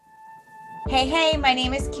Hey, my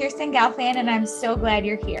name is Kirsten Galfan, and I'm so glad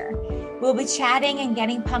you're here. We'll be chatting and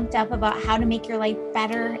getting pumped up about how to make your life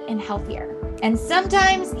better and healthier, and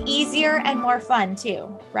sometimes easier and more fun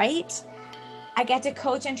too, right? I get to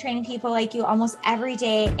coach and train people like you almost every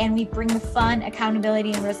day, and we bring the fun,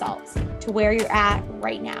 accountability, and results to where you're at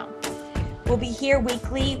right now. We'll be here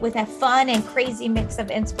weekly with a fun and crazy mix of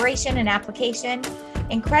inspiration and application,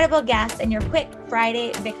 incredible guests, and your quick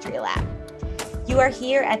Friday victory lap. You are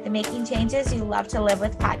here at the Making Changes You Love to Live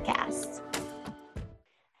With podcast.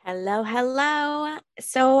 Hello.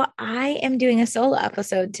 So I am doing a solo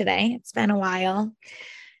episode today. It's been a while.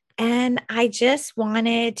 And I just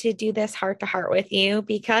wanted to do this heart to heart with you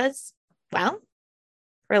because, well,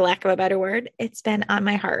 for lack of a better word, it's been on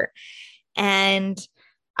my heart. And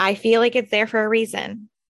I feel like it's there for a reason.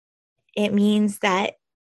 It means that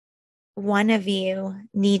one of you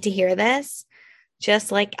need to hear this,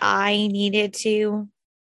 just like I needed to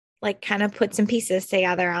kind of put some pieces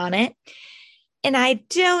together on it. And I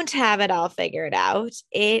don't have it all figured out.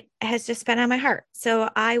 It has just been on my heart. So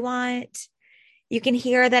you can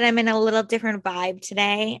hear that I'm in a little different vibe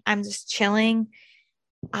today. I'm just chilling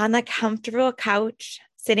on the comfortable couch,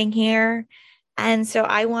 sitting here. And so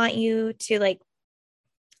I want you to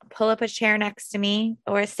pull up a chair next to me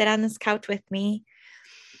or sit on this couch with me,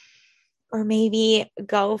 or maybe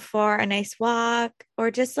go for a nice walk,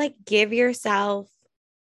 or just give yourself,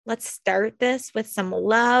 let's start this with some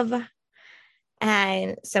love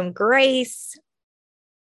and some grace,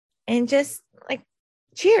 and just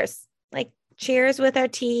cheers, cheers with our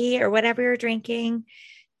tea or whatever you're drinking.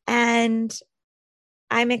 And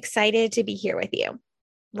I'm excited to be here with you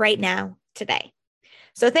right now today.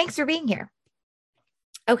 So thanks for being here.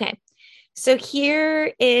 Okay. So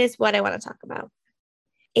here is what I want to talk about.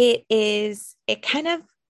 It kind of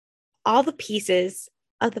all the pieces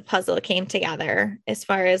of the puzzle came together as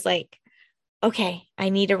far as okay, I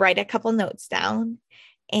need to write a couple notes down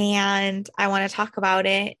and I want to talk about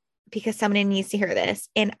it because somebody needs to hear this.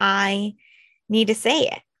 And I need to say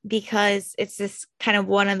it because it's this kind of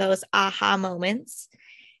one of those aha moments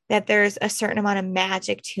that there's a certain amount of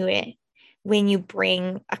magic to it when you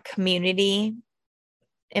bring a community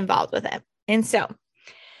involved with it. And so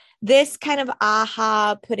this kind of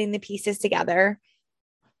aha, putting the pieces together,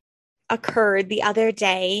 occurred the other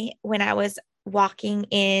day when I was walking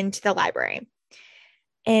into the library.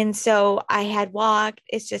 And so I had walked,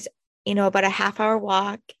 it's just, about a half-hour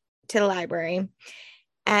walk to the library.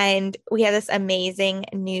 And we have this amazing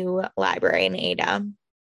new library in Ada.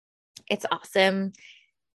 It's awesome.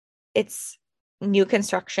 It's new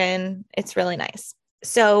construction. It's really nice.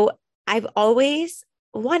 So I've always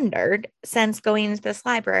wondered, since going into this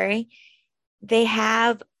library, they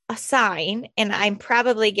have a sign, and I'm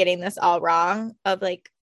probably getting this all wrong of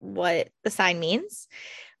what the sign means,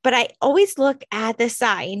 but I always look at the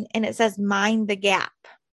sign and it says mind the gap.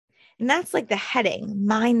 And that's the heading,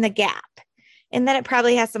 mind the gap. And then it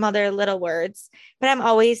probably has some other little words, but I'm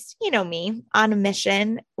always, me, on a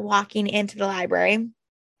mission walking into the library.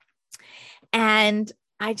 And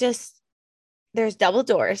there's double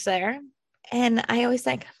doors there. And I always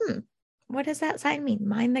what does that sign mean?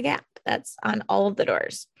 Mind the gap. That's on all of the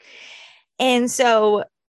doors. And so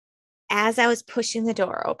as I was pushing the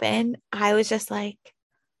door open, I was just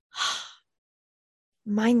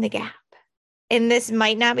mind the gap. And this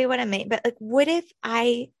might not be what I meant, but what if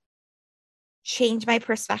I change my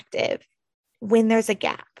perspective when there's a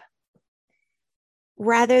gap?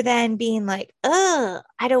 Rather than being I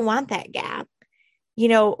don't want that gap,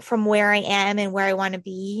 from where I am and where I want to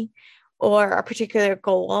be, or a particular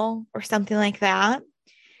goal or something like that.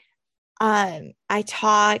 I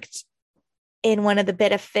talked in one of the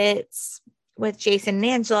benefits with Jason and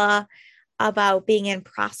Angela about being in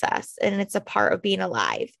process, and it's a part of being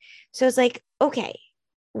alive. So it's okay,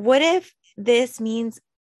 what if this means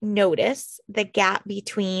notice the gap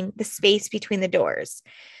between the space between the doors?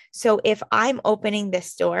 So if I'm opening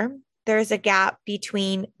this door, there's a gap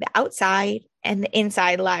between the outside and the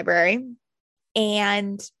inside library.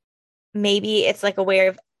 And maybe it's a way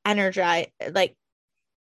of energize,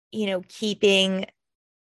 keeping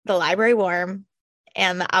the library warm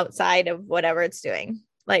and the outside of whatever it's doing,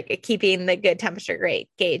 keeping the good temperature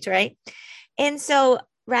gauge, right? And so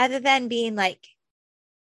rather than being I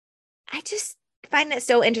just find it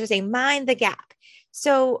so interesting, mind the gap.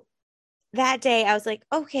 So that day I was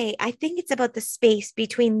okay, I think it's about the space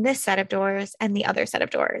between this set of doors and the other set of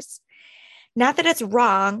doors. Not that it's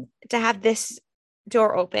wrong to have this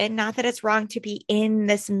door open, not that it's wrong to be in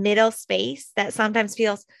this middle space that sometimes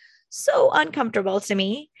feels so uncomfortable to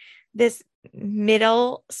me, this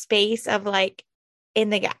middle space of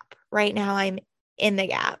in the gap. Right now I'm in the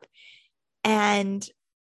gap. And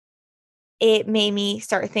it made me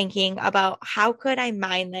start thinking about how could I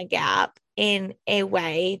mind the gap in a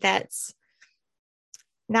way that's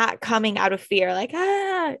not coming out of fear, like,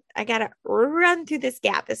 I got to run through this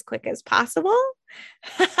gap as quick as possible,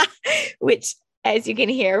 which, as you can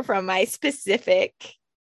hear from my specific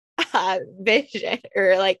vision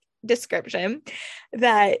or like description,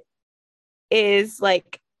 that is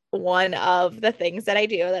like one of the things that I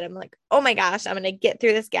do that I'm like, oh my gosh, I'm going to get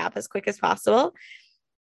through this gap as quick as possible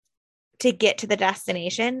to get to the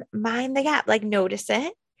destination. Mind the gap, like notice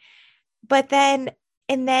it. But then,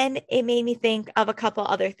 and then it made me think of a couple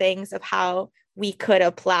other things of how we could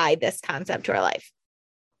apply this concept to our life.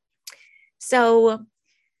 So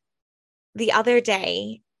the other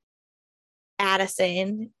day,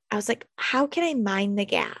 Addison, I was like, how can I mind the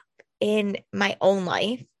gap in my own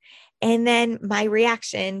life? And then my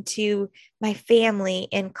reaction to my family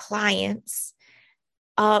and clients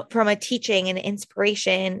from a teaching and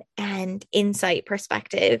inspiration and insight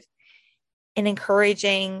perspective, and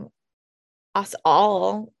encouraging us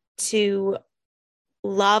all to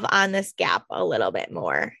love on this gap a little bit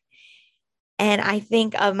more. And I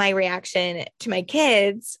think of my reaction to my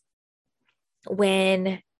kids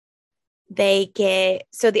when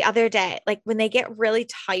so the other day, like when they get really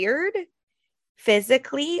tired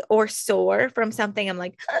physically or sore from something, I'm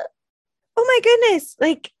like, oh my goodness,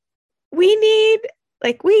 we need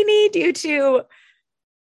we need you to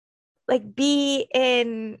be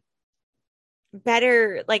in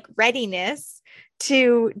better readiness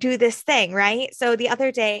to do this thing, right? So the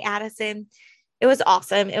other day, Addison, it was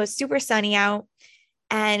awesome. It was super sunny out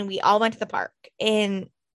and we all went to the park, and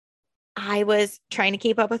I was trying to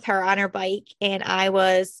keep up with her on her bike, and I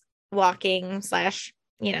was walking slash,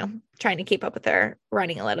 trying to keep up with her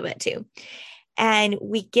running a little bit too. And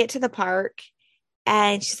we get to the park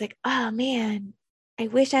and she's like, oh man, I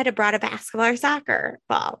wish I had brought a basketball or soccer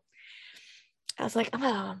ball. I was like,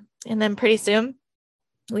 oh, and then pretty soon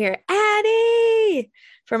we hear Addie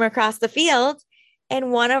from across the field.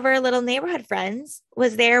 And one of our little neighborhood friends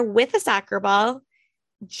was there with a soccer ball,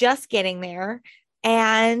 just getting there,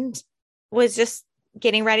 and was just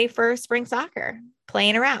getting ready for spring soccer,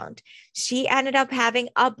 playing around. She ended up having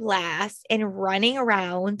a blast and running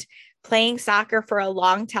around, playing soccer for a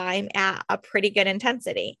long time at a pretty good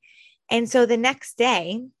intensity. And so the next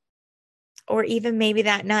day, or even maybe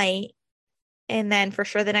that night, and then for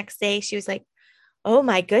sure the next day, she was like, oh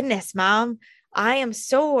my goodness, Mom, I am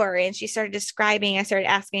sore. And she started describing, I started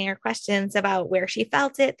asking her questions about where she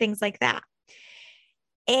felt it, things like that.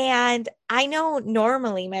 And I know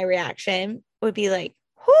normally my reaction would be like,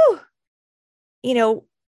 whew,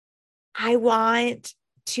 I want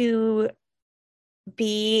to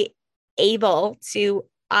be able to,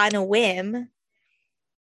 on a whim,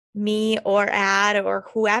 me or Ad or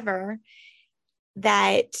whoever,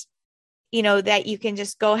 that, that you can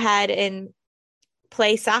just go ahead and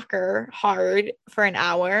play soccer hard for an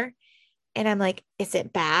hour. And I'm like, is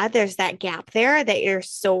it bad? There's that gap there that you're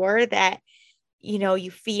sore, that, you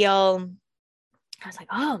feel. I was like,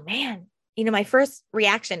 oh man, my first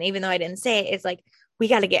reaction, even though I didn't say it, is like, we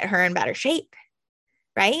got to get her in better shape.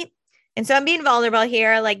 Right. And so I'm being vulnerable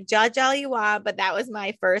here, judge all you want, but that was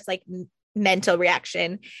my first mental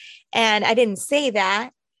reaction. And I didn't say that,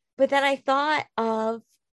 but then I thought of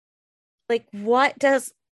what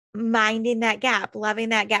does minding that gap, loving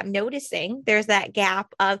that gap, noticing there's that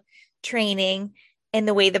gap of training and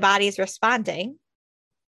the way the body is responding.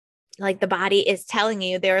 The body is telling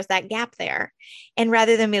you there's that gap there. And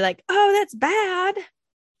rather than be like, oh, that's bad,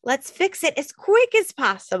 let's fix it as quick as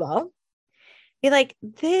possible. Be like,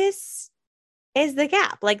 this is the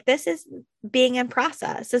gap. This is being in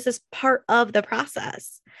process. This is part of the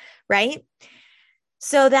process, right?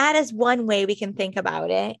 So that is one way we can think about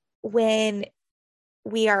it when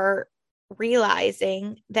we are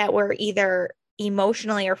realizing that we're either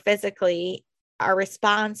emotionally or physically, our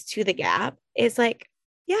response to the gap is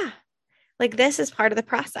yeah, this is part of the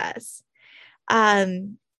process.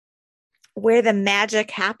 Where the magic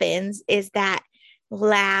happens is that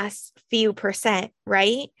last few percent,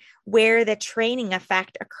 right? Where the training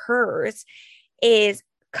effect occurs is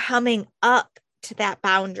coming up to that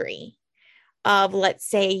boundary of, let's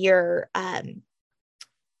say, your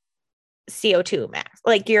CO2 max,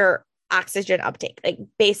 your oxygen uptake,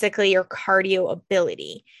 basically your cardio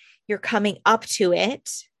ability. You're coming up to it.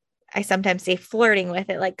 I sometimes say flirting with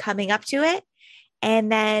it, coming up to it, and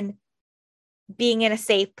then being in a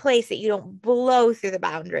safe place that you don't blow through the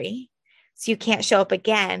boundary so you can't show up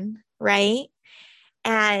again, right?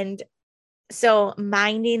 And so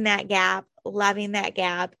minding that gap, loving that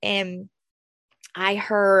gap. And I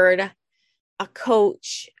heard a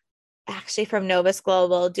coach actually from Novus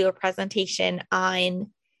Global do a presentation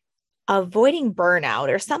on avoiding burnout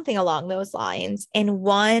or something along those lines. And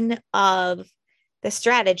one of the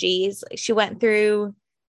strategies, she went through,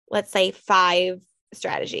 let's say, 5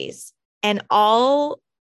 strategies, and all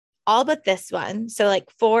but this one. So like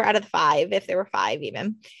 4 out of the 5, if there were 5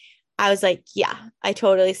 even, I was like, yeah, I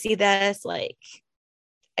totally see this. Like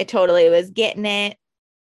I totally was getting it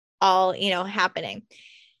all, happening.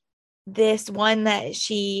 This one that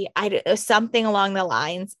it was something along the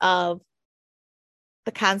lines of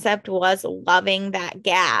the concept was loving that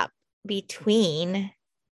gap between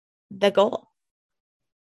the goal.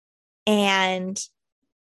 And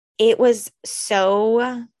it was so,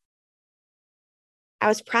 I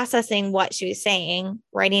was processing what she was saying,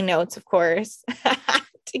 writing notes, of course,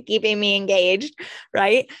 to keeping me engaged.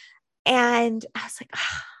 Right. And I was like,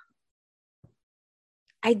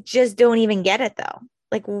 I just don't even get it though.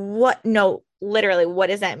 Like what? No, literally, what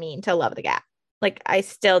does that mean to love the gap? Like I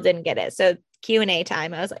still didn't get it. So Q&A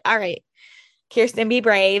time, I was like, all right, Kirsten, be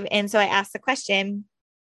brave. And so I asked the question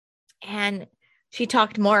and she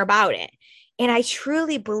talked more about it. And I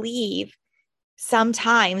truly believe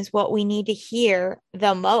sometimes what we need to hear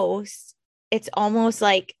the most, it's almost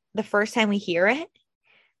like the first time we hear it,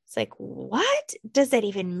 it's like, what does that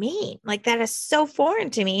even mean? Like that is so foreign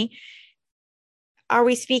to me. Are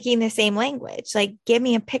we speaking the same language? Like, give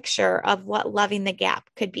me a picture of what loving the gap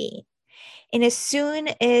could be. And as soon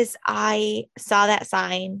as I saw that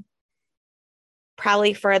sign,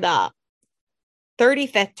 probably for the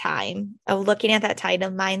 35th time of looking at that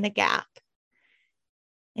title, Mind the Gap,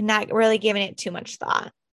 and not really giving it too much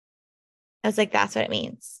thought, I was like, that's what it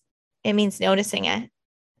means. It means noticing it,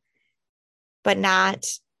 but not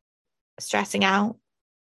stressing out.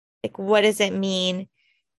 Like, what does it mean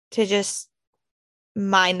to just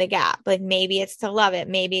mind the gap? Like, maybe it's to love it.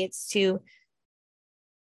 Maybe it's to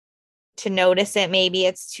notice it. Maybe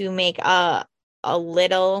it's to make a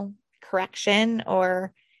little correction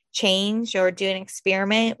or change or do an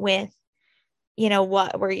experiment with,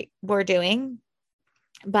 what we're doing.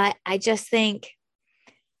 But I just think,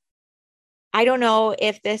 I don't know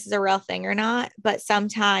if this is a real thing or not, but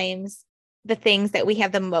sometimes the things that we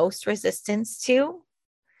have the most resistance to,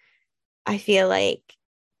 I feel like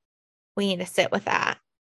we need to sit with that.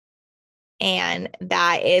 And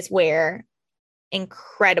that is where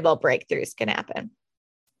incredible breakthroughs can happen.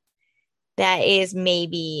 That is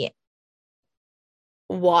maybe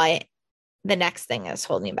what the next thing is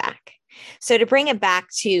holding back. So to bring it back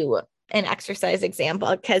to an exercise example,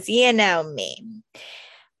 because you know me,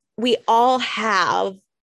 we all have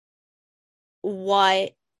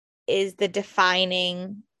what is the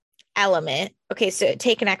defining element. Okay, so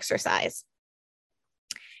take an exercise.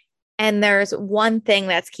 And there's one thing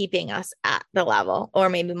that's keeping us at the level, or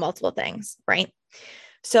maybe multiple things, right?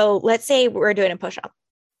 So let's say we're doing a push-up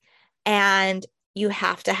and you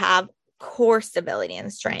have to have core stability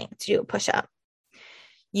and strength to do a push-up.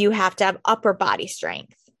 You have to have upper body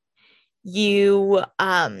strength. There's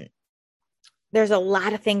a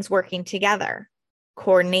lot of things working together,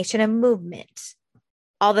 coordination and movement,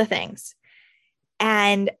 all the things.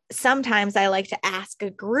 And sometimes I like to ask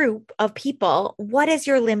a group of people, what is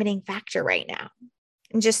your limiting factor right now?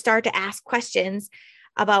 And just start to ask questions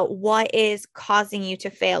about what is causing you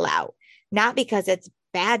to fail out. Not because it's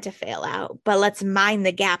bad to fail out, but let's mind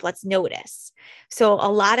the gap. Let's notice. So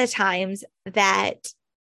a lot of times that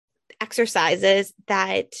exercises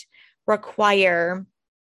that require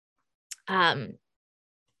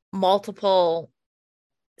multiple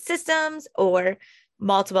systems or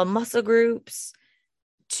multiple muscle groups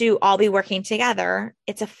to all be working together,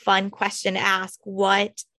 it's a fun question to ask.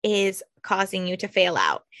 What is causing you to fail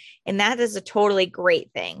out? And that is a totally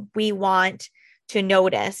great thing. We want to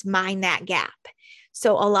notice, mind that gap.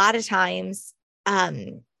 So a lot of times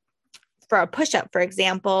for a push-up, for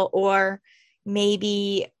example, or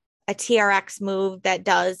maybe a TRX move that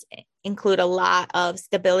does include a lot of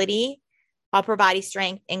stability, upper body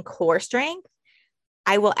strength, and core strength,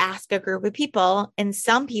 I will ask a group of people, and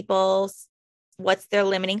some people's what's their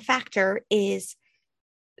limiting factor is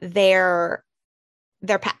their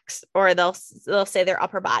pecs, or they'll say their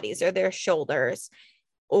upper bodies or their shoulders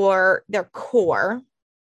or their core.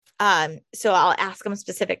 So I'll ask them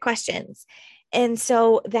specific questions. And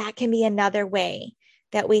so that can be another way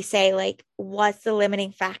that we say, like, what's the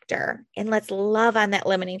limiting factor? And let's love on that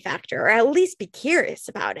limiting factor, or at least be curious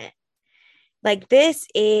about it. Like, this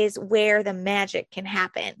is where the magic can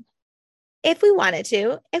happen. If we wanted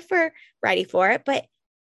to, if we're ready for it. But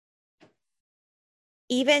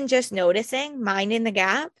even just noticing, minding the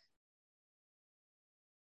gap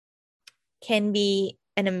can be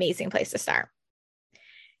an amazing place to start.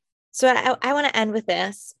 So I want to end with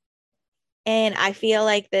this. And I feel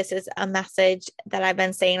like this is a message that I've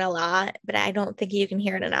been saying a lot, but I don't think you can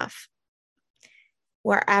hear it enough.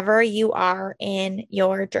 Wherever you are in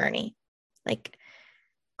your journey, like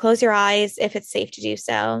close your eyes if it's safe to do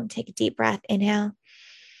so. Take a deep breath. Inhale.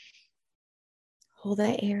 Hold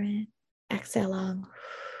that air in. Exhale long.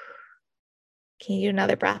 Can you do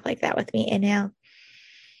another breath like that with me? Inhale.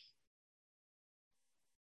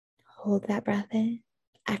 Hold that breath in.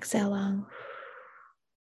 Exhale long.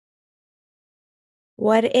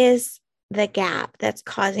 What is the gap that's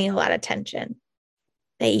causing a lot of tension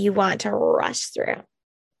that you want to rush through?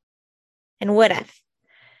 And what if,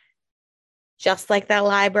 just like that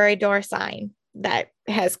library door sign that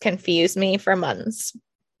has confused me for months,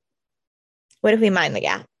 what if we mind the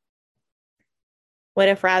gap? What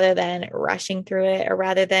if rather than rushing through it, or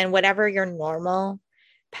rather than whatever your normal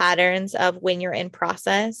patterns of when you're in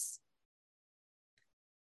process,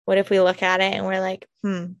 what if we look at it and we're like,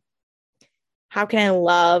 how can I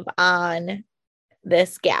love on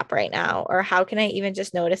this gap right now? Or how can I even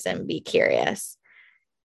just notice and be curious?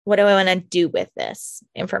 What do I want to do with this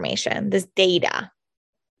information, this data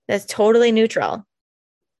that's totally neutral?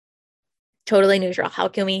 Totally neutral. How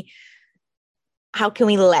can we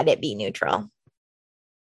let it be neutral?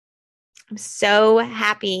 I'm so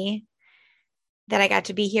happy that I got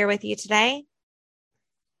to be here with you today.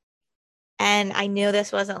 And I knew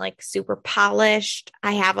this wasn't like super polished.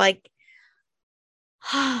 I have like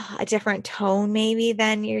a different tone maybe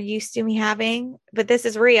than you're used to me having, but this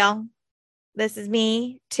is real. This is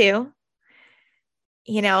me too.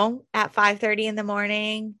 You know, at 5:30 in the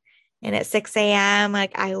morning and at 6 a.m.,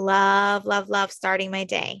 like I love starting my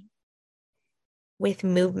day with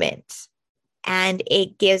movement, and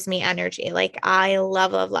it gives me energy. Like I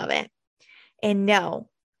love it. And know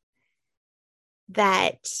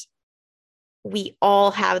that we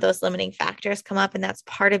all have those limiting factors come up, and that's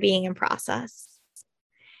part of being in process.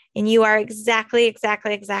 And you are exactly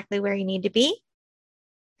where you need to be.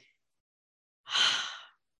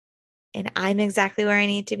 And I'm exactly where I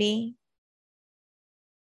need to be.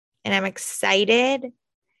 And I'm excited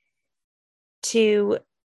to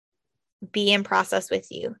be in process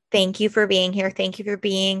with you. Thank you for being here. Thank you for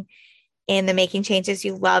being in the Making Changes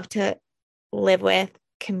You Love to Live With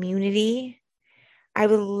community. I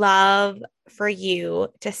would love for you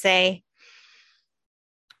to say,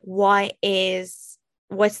 what's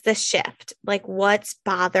the shift? Like, what's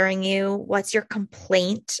bothering you? What's your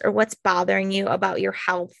complaint, or what's bothering you about your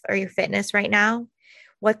health or your fitness right now?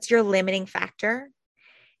 What's your limiting factor?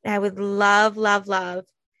 And I would love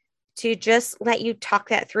to just let you talk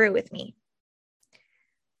that through with me.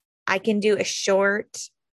 I can do a short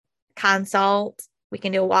consult. We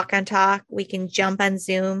can do a walk on talk. We can jump on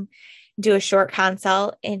Zoom, do a short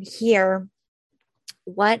consult, and hear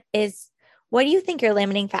what do you think your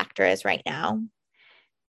limiting factor is right now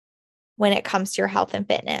when it comes to your health and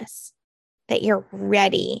fitness, that you're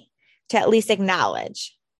ready to at least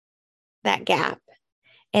acknowledge that gap,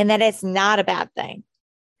 and that it's not a bad thing.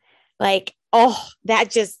 Like, oh,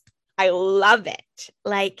 I love it.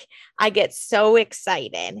 Like, I get so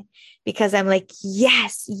excited because I'm like,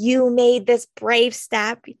 yes, you made this brave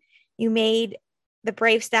step. You made the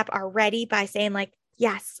brave step already by saying like,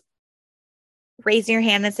 yes, raising your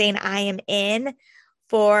hand and saying, I am in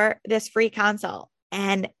for this free consult.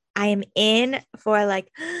 And I am in for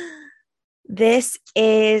like, this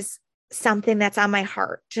is something that's on my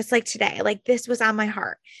heart. Just like today, like this was on my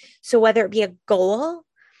heart. So whether it be a goal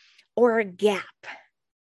or a gap.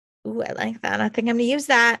 Ooh, I like that. I think I'm going to use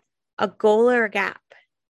that. A goal or a gap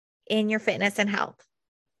in your fitness and health.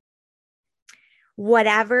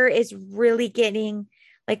 Whatever is really getting,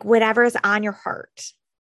 like whatever is on your heart.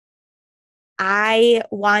 I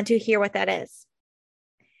want to hear what that is.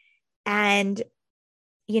 And,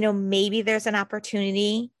 maybe there's an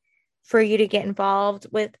opportunity for you to get involved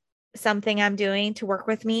with something I'm doing to work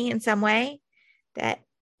with me in some way that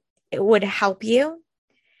it would help you.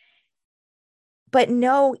 But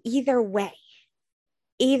no, either way,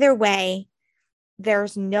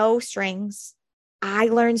 there's no strings. I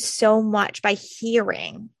learned so much by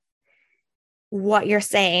hearing what you're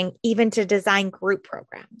saying, even to design group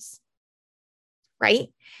programs, right?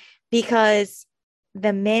 Because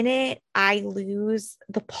the minute I lose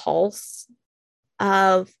the pulse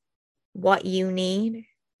of what you need,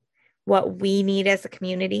 what we need as a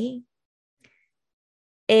community,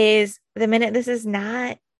 is the minute this is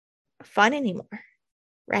not fun anymore,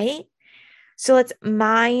 right? So let's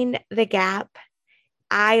mind the gap.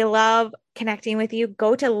 I love connecting with you.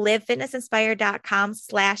 Go to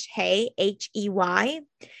livefitnessinspired.com/hey, HEY,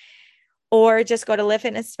 or just go to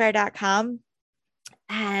livefitnessinspired.com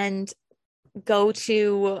and go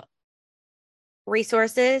to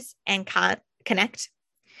resources and connect,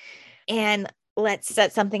 and let's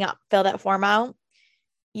set something up, fill that form out.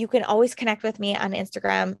 You can always connect with me on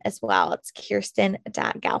Instagram as well. It's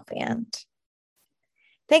Kirsten.Galfand.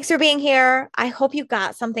 Thanks for being here. I hope you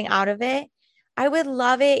got something out of it. I would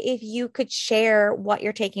love it if you could share what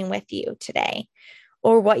you're taking with you today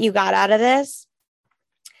or what you got out of this.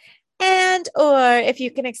 And, or if you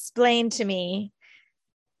can explain to me,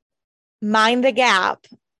 Mind the Gap,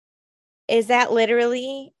 is that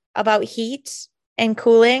literally about heat and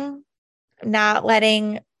cooling, not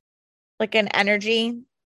letting like an energy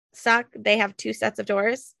suck? They have 2 sets of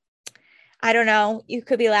doors. I don't know. You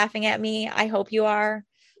could be laughing at me. I hope you are.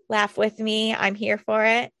 Laugh with me. I'm here for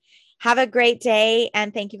it. Have a great day,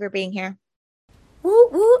 and thank you for being here. Woo,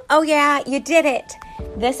 woo. Oh, yeah, you did it.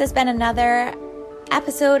 This has been another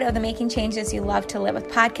episode of the Making Changes You Love to Live with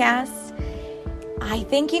podcast. I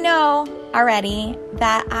think you know already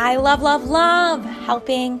that I love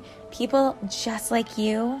helping people just like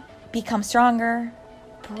you become stronger,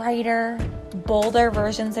 brighter, bolder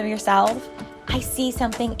versions of yourself. I see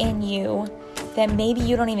something in you that maybe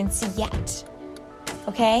you don't even see yet.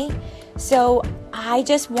 Okay? So I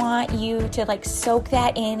just want you to like soak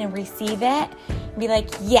that in and receive it and be like,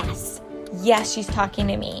 yes, she's talking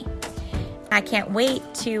to me. I can't wait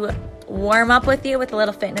to warm up with you with a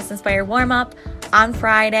little fitness inspired warm up on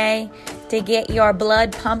Friday to get your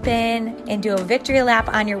blood pumping and do a victory lap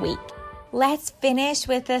on your week. Let's finish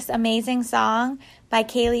with this amazing song by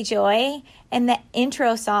Kaylee Joy, and the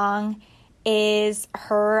intro song is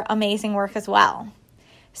her amazing work as well.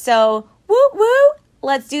 So woo woo,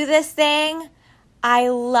 let's do this thing. I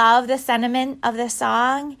love the sentiment of this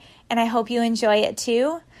song, and I hope you enjoy it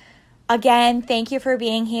too. Again, thank you for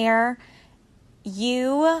being here.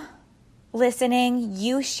 You listening,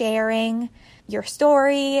 you sharing your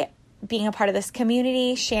story, being a part of this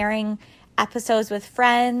community, sharing episodes with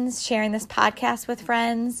friends, sharing this podcast with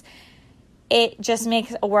friends. It just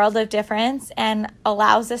makes a world of difference and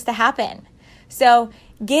allows this to happen. So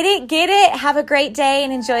get it, have a great day,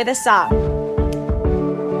 and enjoy the song.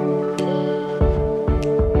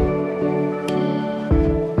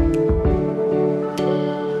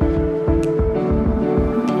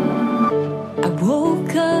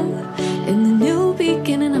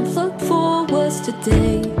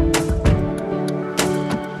 Today,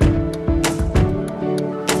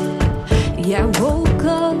 yeah, I woke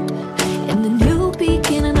up and the new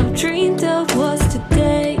beginning I've dreamed of was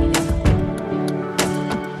today.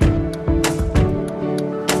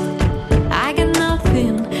 I got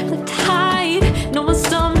nothing left to hide, no more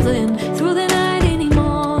stumbling through the night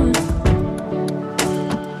anymore.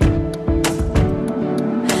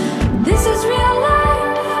 This is real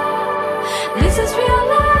life, this is real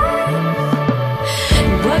life.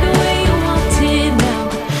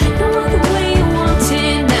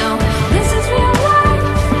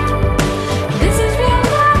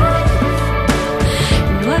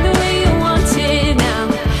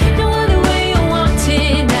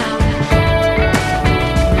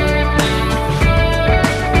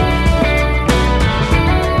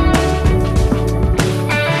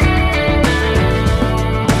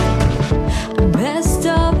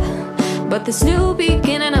 But this new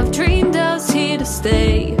beginning I've dreamed of's here to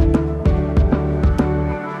stay.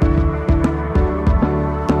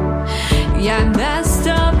 Yeah, I messed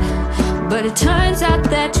up, but it turns out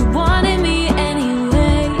that you wanted me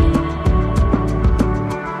anyway.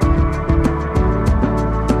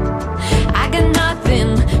 I got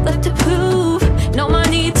nothing left to prove, no more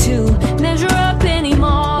need to measure up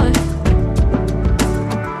anymore.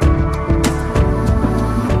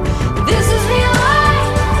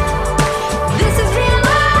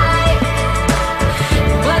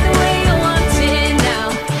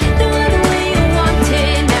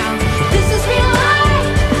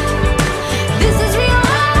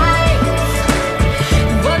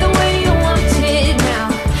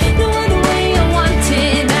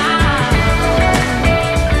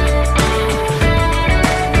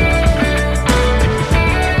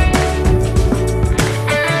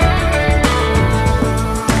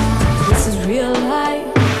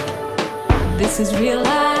 This is real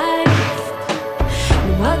life.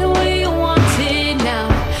 No other way